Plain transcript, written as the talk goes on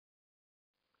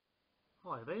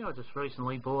Hi there, I just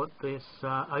recently bought this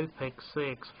OPEK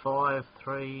CX-5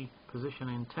 3-position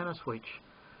antenna switch.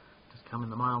 Just come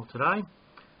in the mail today,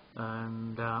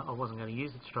 and I wasn't going to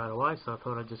use it straight away, so I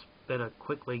thought I'd just better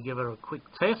quickly give it a quick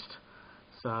test.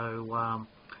 So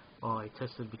I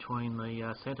tested between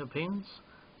the centre pins,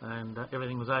 and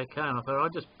everything was okay, and I thought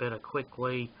I'd just better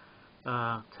quickly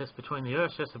test between the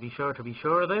earths just to be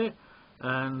sure there.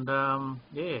 And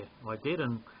yeah, I did,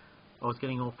 and I was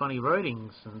getting all funny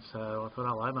readings, and so I thought,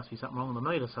 oh, there must be something wrong with the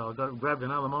meter. So I grabbed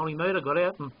another multimeter, got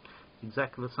out, and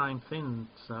exactly the same thing.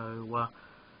 So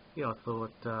yeah, I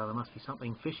thought there must be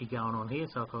something fishy going on here.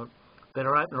 So I thought,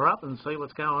 better open her up and see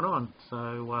what's going on.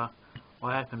 So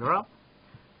I opened her up,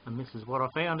 and this is what I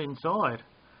found inside.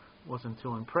 Wasn't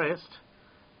too impressed.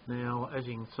 Now, as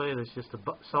you can see, there's just a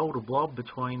solder blob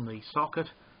between the socket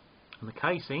and the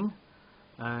casing,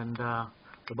 and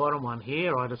the bottom one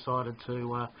here, I decided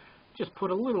to just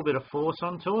put a little bit of force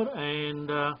onto it, and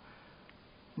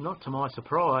not to my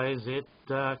surprise, it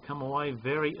come away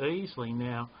very easily.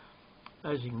 Now,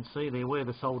 as you can see there, where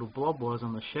the solder blob was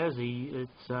on the chassis,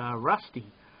 it's rusty.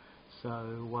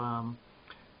 So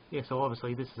yeah, so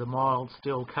obviously this is a mild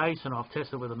steel case, and I've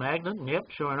tested with a magnet, and yep,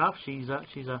 sure enough, she's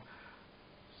a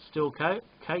steel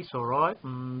case, all right.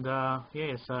 And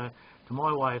yeah, so to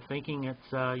my way of thinking,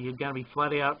 it's you're going to be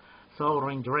flat out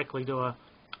soldering directly to a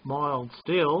mild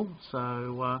steel.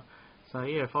 So so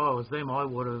yeah, if I was them, I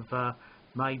would have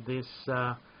made this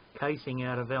casing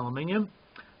out of aluminium,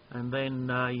 and then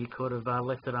you could have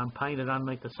left it unpainted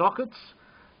underneath the sockets,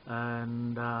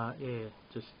 and yeah,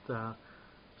 just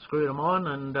screwed them on,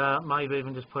 and maybe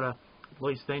even just put at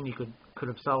least then you could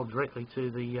have soldered directly to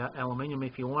the aluminium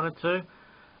if you wanted to.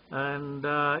 And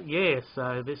yeah,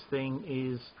 so this thing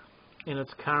is, in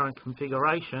its current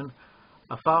configuration,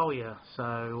 a failure.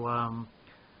 So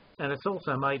and it's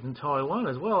also made in Taiwan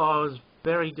as well. I was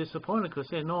very disappointed, because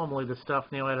yeah, normally the stuff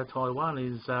now out of Taiwan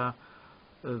is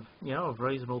of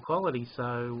reasonable quality.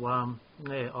 So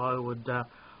yeah, I would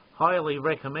highly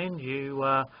recommend you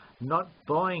not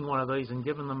buying one of these and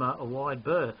giving them a wide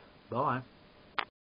berth. Bye.